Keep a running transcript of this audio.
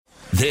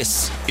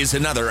This is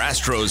another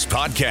Astros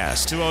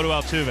podcast. 2-0 to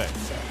Altuve.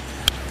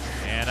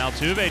 And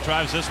Altuve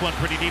drives this one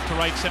pretty deep to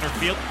right center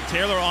field.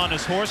 Taylor on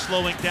his horse,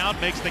 slowing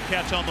down, makes the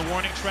catch on the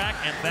warning track,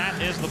 and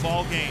that is the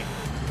ball game.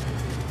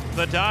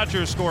 The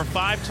Dodgers score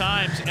 5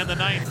 times in the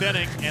 9th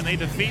inning, and they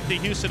defeat the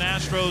Houston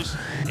Astros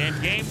in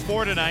Game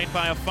 4 tonight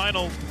by a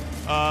final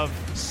of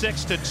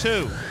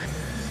 6-2.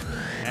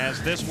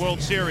 As this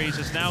World Series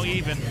is now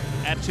even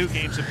at 2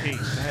 games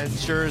apiece. And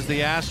sure as the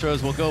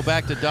Astros will go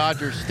back to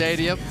Dodger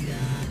Stadium,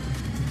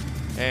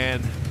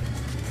 and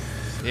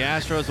the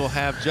Astros will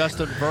have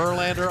Justin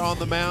Verlander on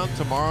the mound.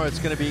 Tomorrow it's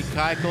going to be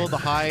Keuchel, the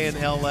high in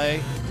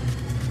L.A.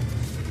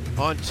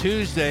 On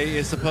Tuesday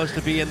it's supposed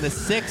to be in the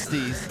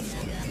 60s.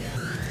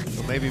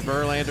 So maybe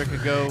Verlander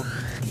could go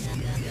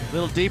a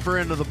little deeper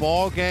into the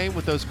ball game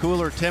with those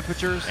cooler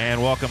temperatures. And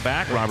welcome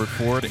back. Robert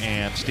Ford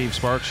and Steve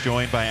Sparks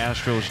joined by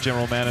Astros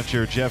General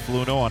Manager Jeff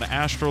Luhnow on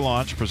Astro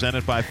Launch,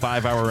 presented by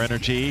 5 Hour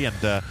Energy.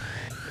 And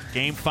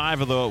Game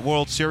 5 of the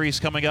World Series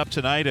coming up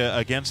tonight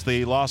against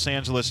the Los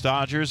Angeles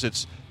Dodgers.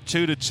 It's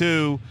 2-2.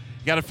 You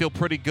got to feel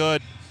pretty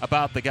good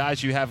about the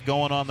guys you have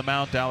going on the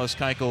mound. Dallas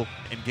Keuchel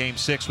in Game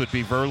 6 would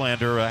be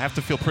Verlander. Have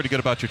to feel pretty good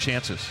about your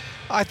chances.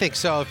 I think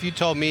so. If you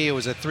told me it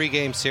was a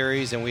 3-game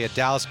series and we had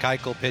Dallas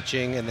Keuchel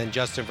pitching and then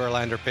Justin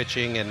Verlander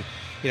pitching and,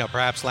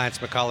 perhaps Lance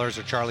McCullers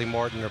or Charlie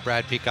Morton or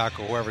Brad Peacock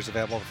or whoever's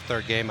available for the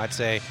third game, I'd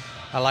say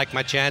I like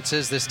my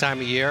chances this time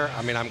of year.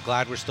 I mean, I'm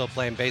glad we're still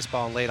playing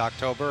baseball in late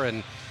October,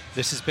 and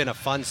this has been a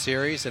fun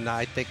series, and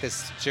I think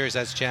this series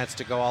has a chance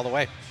to go all the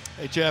way.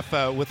 Hey, Jeff,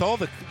 with all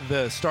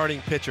the starting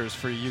pitchers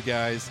for you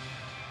guys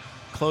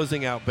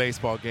closing out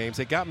baseball games,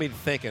 it got me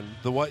thinking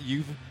what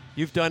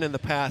you've done in the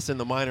past in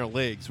the minor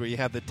leagues, where you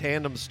have the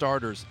tandem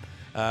starters,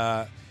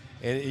 and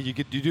you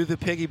do the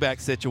piggyback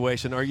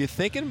situation. Are you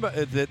thinking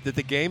that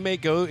the game may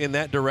go in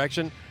that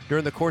direction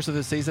during the course of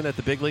the season at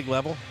the big league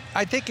level?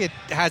 I think it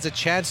has a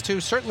chance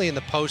to, certainly in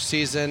the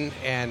postseason,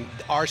 and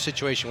our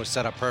situation was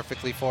set up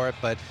perfectly for it.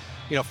 But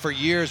for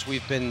years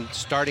we've been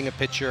starting a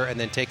pitcher and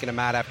then taking him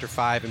out after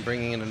 5 and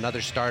bringing in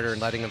another starter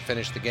and letting him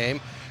finish the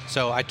game.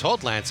 So I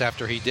told Lance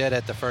after he did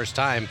it the first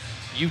time,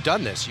 you've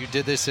done this. You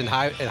did this in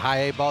high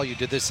A ball. You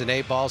did this in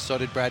A ball. So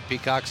did Brad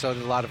Peacock. So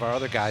did a lot of our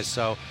other guys.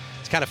 So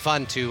it's kind of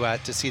fun to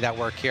see that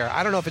work here.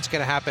 I don't know if it's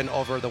going to happen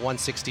over the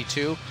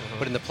 162,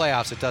 but in the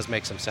playoffs it does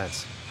make some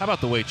sense. How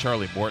about the way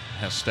Charlie Morton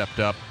has stepped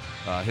up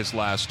his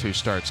last 2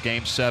 starts?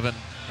 Game 7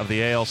 of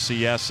the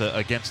ALCS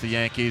against the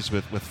Yankees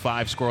with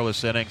 5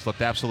 scoreless innings,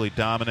 looked absolutely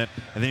dominant.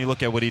 And then you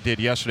look at what he did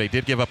yesterday.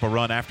 Did give up a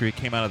run after he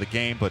came out of the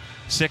game, but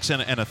 6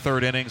 and a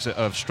third innings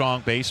of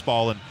strong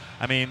baseball. And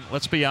I mean,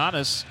 let's be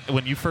honest,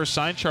 when you first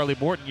signed Charlie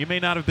Morton, you may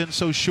not have been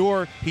so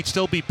sure he'd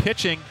still be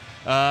pitching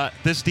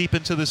this deep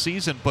into the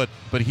season, but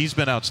he's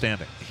been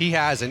outstanding. He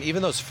has, and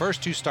even those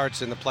first 2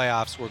 starts in the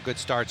playoffs were good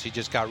starts. He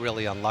just got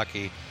really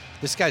unlucky.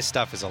 This guy's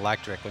stuff is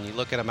electric. When you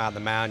look at him out on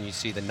the mound, you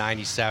see the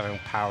 97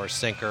 power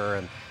sinker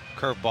and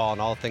curveball and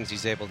all the things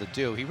he's able to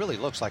do. He really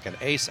looks like an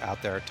ace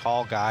out there, a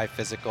tall guy,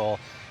 physical,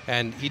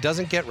 and he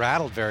doesn't get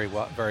rattled very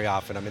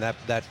often. I mean,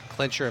 that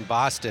clincher in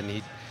Boston,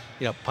 he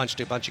punched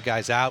a bunch of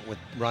guys out with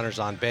runners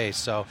on base.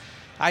 So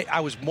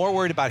I was more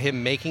worried about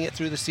him making it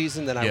through the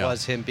season than I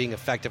was him being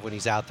effective when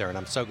he's out there, and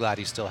I'm so glad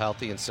he's still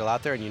healthy and still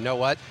out there. And you know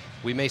what?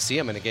 We may see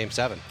him in a Game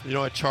 7. You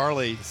know what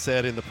Charlie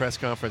said in the press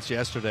conference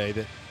yesterday,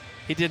 that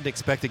he didn't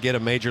expect to get a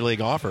major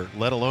league offer,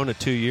 let alone a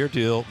 2-year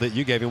deal that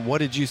you gave him. What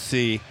did you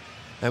see?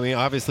 I mean,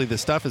 obviously the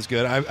stuff is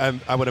good.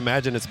 I would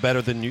imagine it's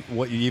better than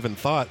what you even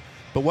thought.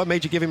 But what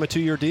made you give him a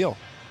 2-year deal?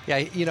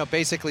 Yeah,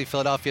 basically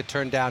Philadelphia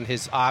turned down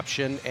his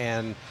option,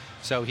 and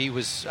so he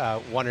was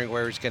wondering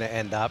where he was going to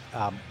end up.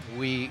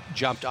 We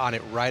jumped on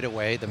it right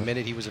away the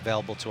minute he was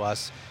available to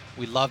us.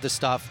 We loved the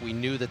stuff. We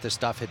knew that the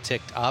stuff had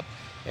ticked up,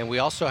 and we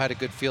also had a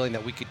good feeling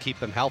that we could keep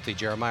him healthy.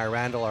 Jeremiah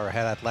Randall, our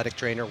head athletic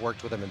trainer,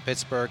 worked with him in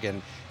Pittsburgh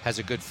and has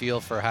a good feel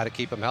for how to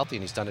keep him healthy,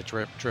 and he's done a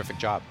terrific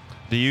job.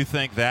 Do you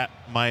think that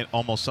might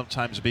almost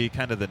sometimes be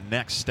kind of the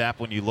next step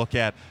when you look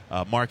at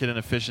market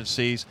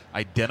inefficiencies,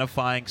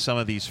 identifying some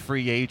of these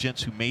free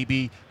agents who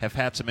maybe have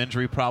had some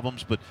injury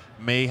problems but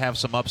may have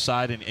some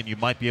upside, and you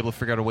might be able to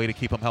figure out a way to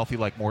keep them healthy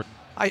like Morton?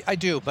 I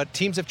do, but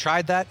teams have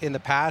tried that in the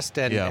past,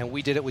 and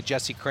we did it with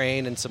Jesse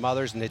Crane and some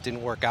others, and it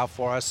didn't work out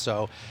for us.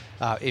 So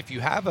if you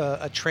have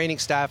a training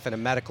staff and a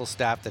medical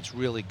staff that's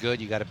really good,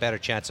 you got a better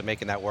chance of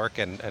making that work,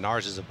 and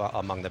ours is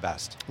among the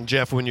best.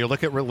 Jeff, when you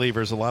look at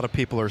relievers, a lot of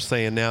people are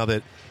saying now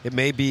that it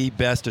may be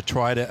best to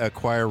try to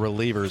acquire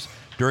relievers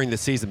during the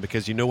season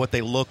because you know what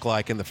they look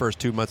like in the first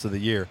 2 months of the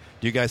year.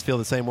 Do you guys feel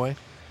the same way?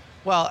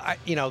 Well,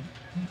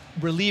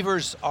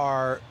 relievers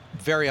are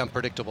very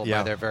unpredictable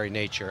by their very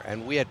nature.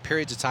 And we had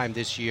periods of time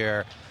this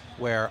year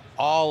where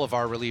all of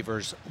our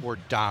relievers were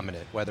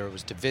dominant, whether it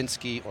was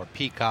Davinsky or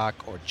Peacock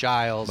or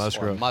Giles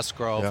or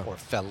Musgrove or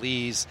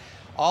Feliz.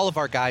 All of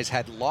our guys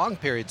had long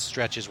period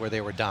stretches where they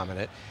were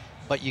dominant.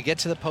 But you get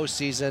to the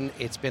postseason,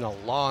 it's been a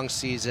long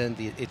season,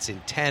 it's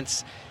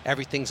intense,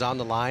 everything's on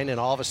the line, and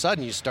all of a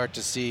sudden you start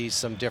to see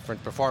some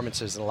different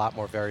performances and a lot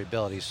more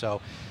variability.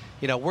 So,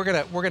 we're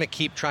gonna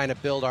keep trying to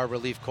build our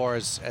relief corps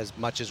as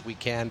much as we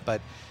can,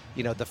 but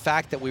the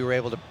fact that we were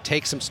able to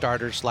take some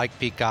starters like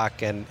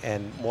Peacock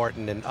and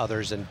Morton and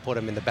others and put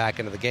them in the back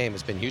end of the game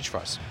has been huge for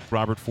us.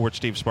 Robert Ford,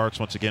 Steve Sparks,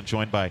 once again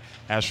joined by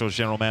Astros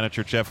general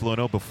manager Jeff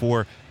Luhnow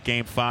before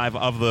Game 5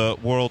 of the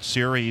World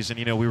Series. And,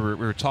 we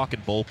were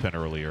talking bullpen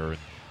earlier.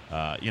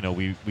 And,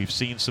 we've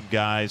seen some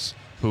guys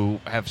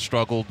who have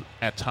struggled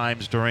at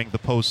times during the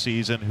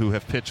postseason, who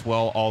have pitched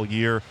well all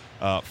year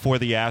for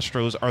the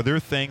Astros. Are there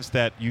things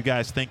that you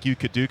guys think you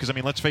could do? Because,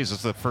 let's face it,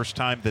 it's the first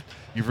time that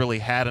you've really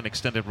had an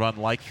extended run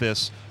like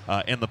this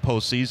in the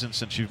postseason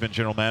since you've been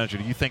general manager.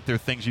 Do you think there are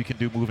things you can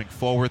do moving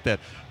forward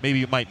that maybe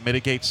you might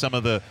mitigate some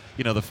of the,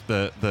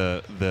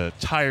 the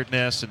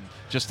tiredness and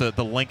just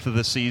the length of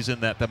the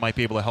season that might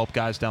be able to help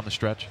guys down the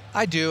stretch?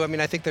 I do.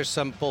 I think there's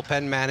some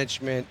bullpen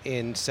management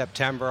in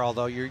September,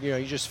 although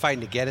you're just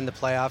fighting to get in the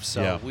playoffs,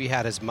 so we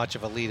had as much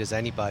of a lead as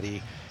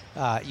anybody.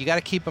 You got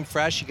to keep them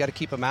fresh. You got to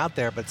keep them out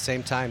there, but at the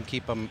same time,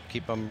 keep them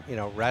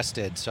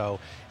rested. So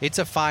it's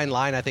a fine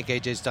line. I think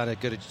AJ's done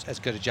as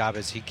good a job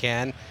as he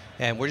can,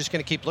 and we're just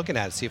going to keep looking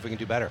at it, see if we can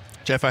do better.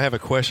 Jeff, I have a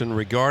question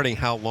regarding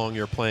how long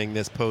you're playing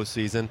this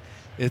postseason.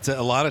 It's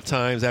a lot of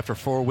times after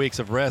 4 weeks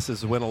of rest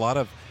is when a lot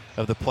of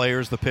the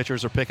players, the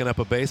pitchers, are picking up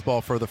a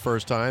baseball for the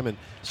first time and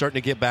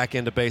starting to get back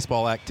into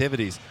baseball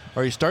activities.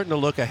 Are you starting to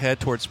look ahead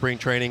towards spring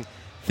training,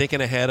 thinking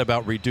ahead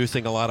about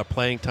reducing a lot of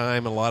playing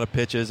time and a lot of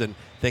pitches, and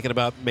thinking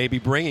about maybe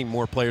bringing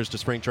more players to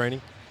spring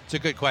training? It's a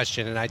good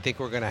question, and I think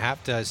we're going to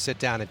have to sit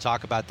down and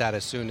talk about that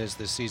as soon as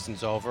the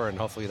season's over, and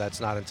hopefully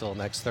that's not until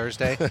next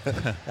Thursday.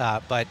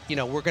 But,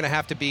 we're going to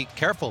have to be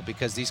careful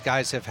because these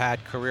guys have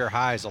had career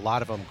highs, a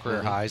lot of them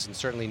career highs, and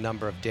certainly a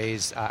number of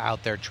days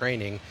out there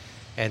training.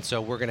 And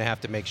so we're going to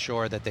have to make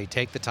sure that they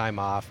take the time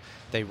off,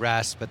 they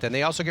rest, but then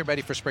they also get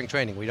ready for spring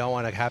training. We don't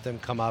want to have them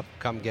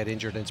come get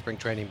injured in spring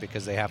training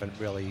because they haven't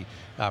really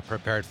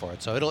prepared for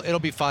it. So it'll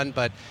be fun,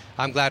 but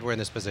I'm glad we're in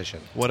this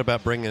position. What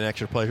about bringing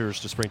extra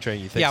players to spring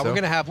training? You think so? We're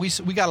going to have, we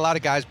got a lot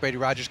of guys. Brady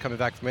Rogers coming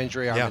back from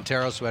injury,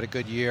 Armenteros, who had a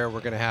good year. We're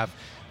going to have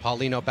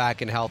Paulino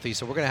back and healthy,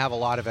 so we're going to have a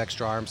lot of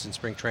extra arms in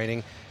spring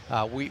training.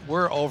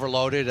 We're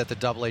overloaded at the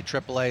AA,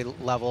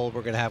 AAA level.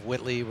 We're going to have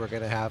Whitley. We're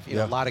going to have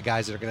a lot of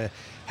guys that are going to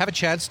have a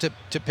chance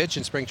to pitch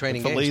in spring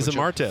training games. Feliz and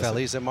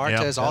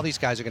Martez. All these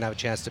guys are going to have a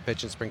chance to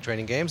pitch in spring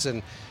training games.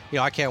 And,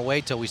 I can't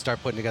wait till we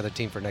start putting together a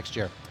team for next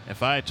year.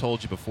 If I had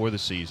told you before the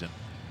season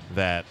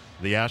that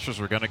the Astros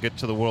were going to get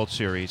to the World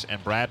Series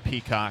and Brad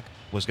Peacock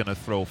was going to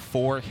throw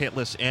 4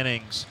 hitless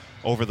innings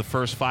over the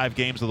first 5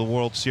 games of the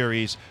World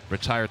Series,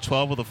 retire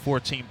 12 of the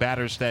 14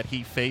 batters that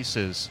he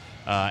faces,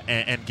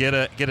 and get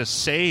a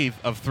save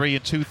of 3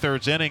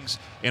 2/3 innings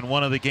in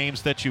one of the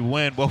games that you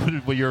win,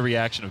 what would your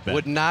reaction have been?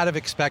 Would not have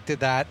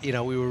expected that.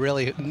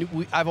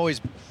 I've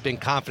always been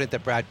confident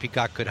that Brad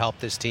Peacock could help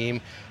this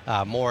team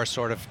more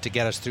sort of to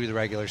get us through the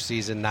regular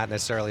season, not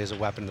necessarily as a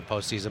weapon in the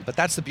postseason. But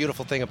that's the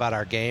beautiful thing about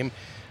our game.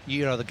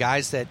 The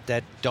guys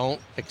that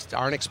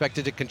aren't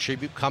expected to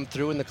contribute come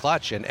through in the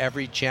clutch, and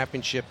every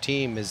championship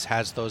team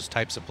has those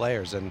types of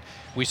players, and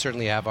we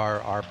certainly have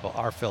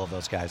our fill of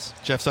those guys.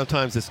 Jeff,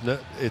 sometimes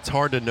it's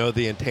hard to know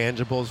the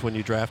intangibles when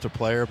you draft a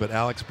player, but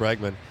Alex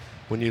Bregman,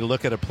 when you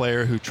look at a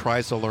player who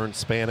tries to learn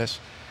Spanish,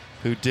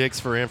 who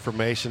digs for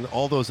information,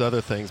 all those other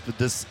things, but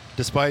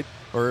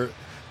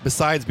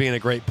besides being a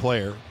great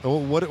player,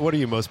 what are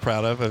you most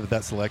proud of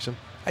that selection?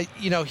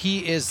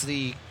 He is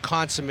the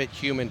consummate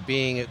human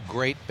being, a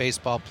great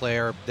baseball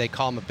player. They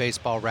call him a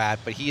baseball rat,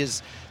 but he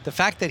is the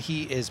fact that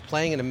he is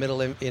playing in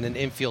an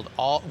infield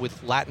all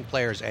with Latin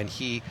players, and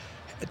he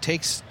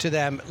takes to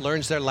them,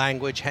 learns their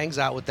language, hangs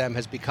out with them,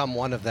 has become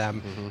one of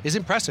them, is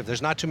impressive.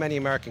 There's not too many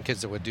American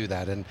kids that would do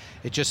that, and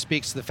it just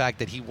speaks to the fact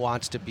that he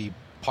wants to be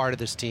part of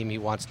this team. He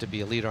wants to be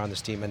a leader on this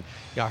team. And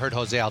I heard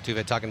Jose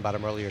Altuve talking about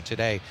him earlier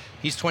today.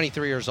 He's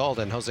 23 years old,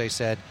 and Jose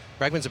said,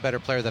 Bregman's a better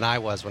player than I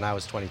was when I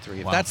was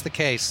 23. If that's the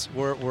case,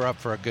 we're up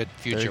for a good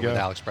future with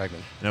Alex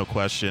Bregman. No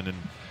question. And,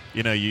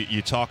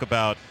 you talk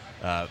about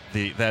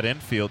that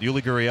infield.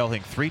 Yuli Gurriel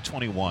hitting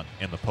 .321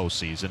 in the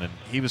postseason, and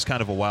he was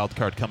kind of a wild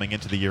card coming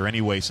into the year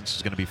anyway, since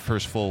it's going to be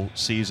first full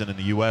season in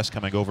the U.S.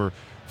 coming over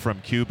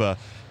from Cuba.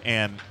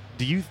 And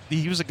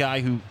he was a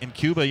guy who, in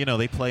Cuba,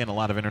 they play in a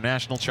lot of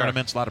international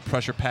tournaments, a lot of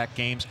pressure-packed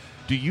games.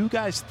 Do you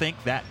guys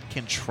think that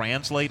can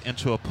translate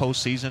into a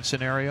postseason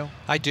scenario?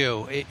 I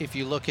do. If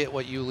you look at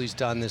what Yuli's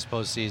done this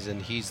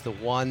postseason, he's the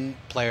one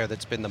player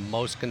that's been the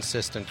most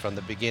consistent from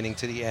the beginning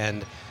to the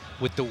end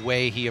with the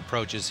way he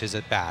approaches his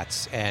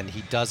at-bats. And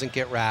he doesn't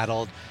get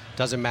rattled.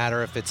 Doesn't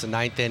matter if it's the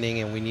 9th inning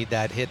and we need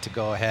that hit to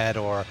go ahead,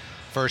 or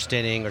first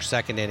inning or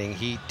second inning.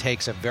 He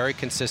takes a very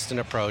consistent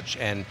approach,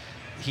 and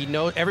he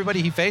knows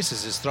everybody he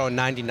faces is throwing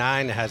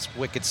 99, has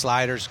wicked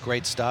sliders,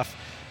 great stuff.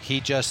 He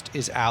just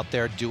is out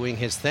there doing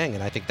his thing,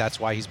 and I think that's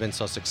why he's been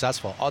so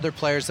successful. Other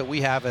players that we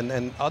have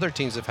and other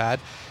teams have had,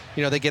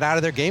 they get out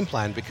of their game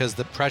plan because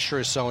the pressure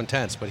is so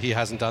intense, but he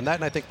hasn't done that,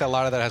 and I think that a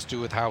lot of that has to do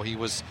with how he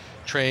was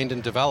trained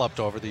and developed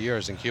over the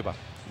years in Cuba.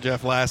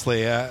 Jeff,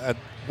 lastly, I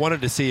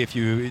wanted to see if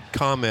you would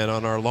comment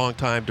on our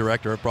longtime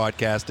director of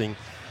broadcasting,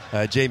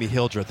 Jamie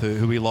Hildreth,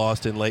 who we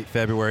lost in late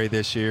February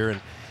this year,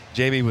 and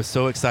Jamie was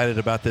so excited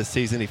about this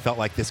season. He felt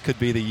like this could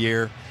be the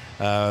year.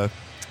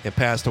 and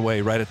passed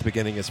away right at the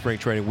beginning of spring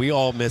training. We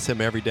all miss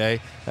him every day.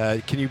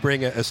 Can you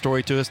bring a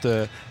story to us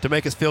to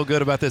make us feel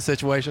good about this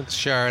situation?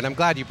 Sure, and I'm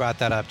glad you brought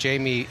that up.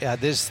 Jamie,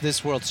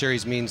 this World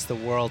Series means the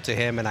world to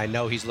him, and I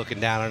know he's looking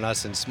down on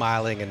us and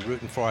smiling and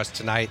rooting for us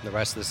tonight and the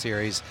rest of the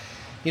series.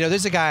 You know,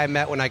 there's a guy I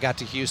met when I got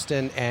to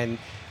Houston, and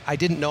I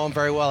didn't know him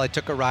very well. I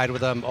took a ride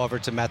with him over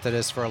to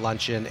Methodist for a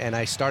luncheon, and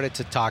I started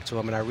to talk to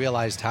him, and I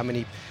realized how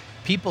many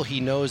people he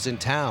knows in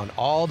town,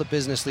 all the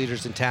business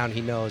leaders in town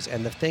he knows.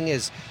 And the thing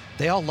is,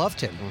 they all loved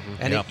him.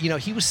 And,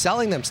 he was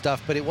selling them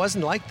stuff, but it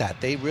wasn't like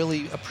that. They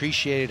really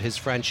appreciated his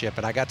friendship,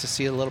 and I got to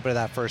see a little bit of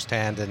that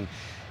firsthand. And,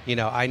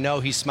 I know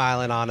he's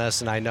smiling on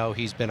us, and I know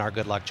he's been our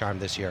good luck charm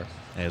this year.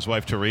 His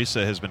wife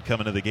Teresa has been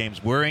coming to the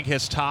games wearing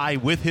his tie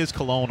with his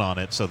cologne on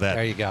it, so that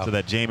there you go. So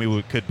that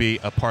Jamie could be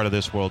a part of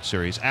this World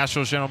Series.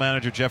 Astros General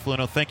Manager Jeff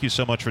Luhnow, thank you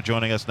so much for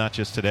joining us, not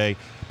just today,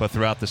 but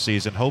throughout the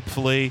season.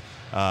 Hopefully,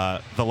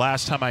 the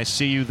last time I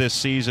see you this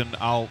season,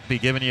 I'll be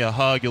giving you a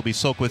hug. You'll be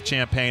soaked with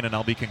champagne, and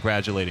I'll be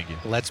congratulating you.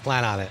 Let's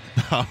plan on it.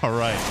 All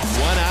right.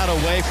 1 out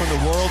away from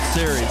the World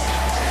Series.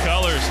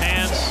 Colors,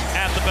 hands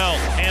at the belt,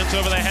 hands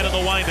over the head of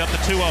the windup,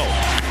 the 2-0.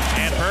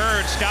 And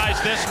Bird skies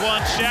this one,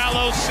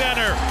 shallow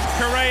center.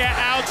 Correa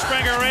out,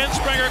 Springer in,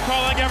 Springer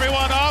calling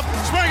everyone off.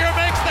 Springer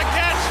makes the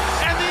catch,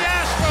 and the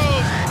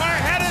Astros are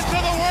headed to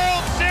the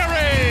World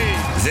Series.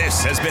 This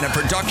has been a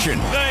production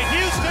The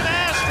Houston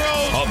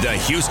Astros of the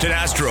Houston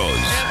Astros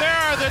and they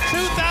are the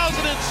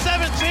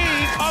 2017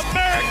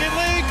 American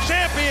League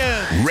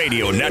champions.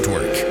 Radio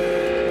Network.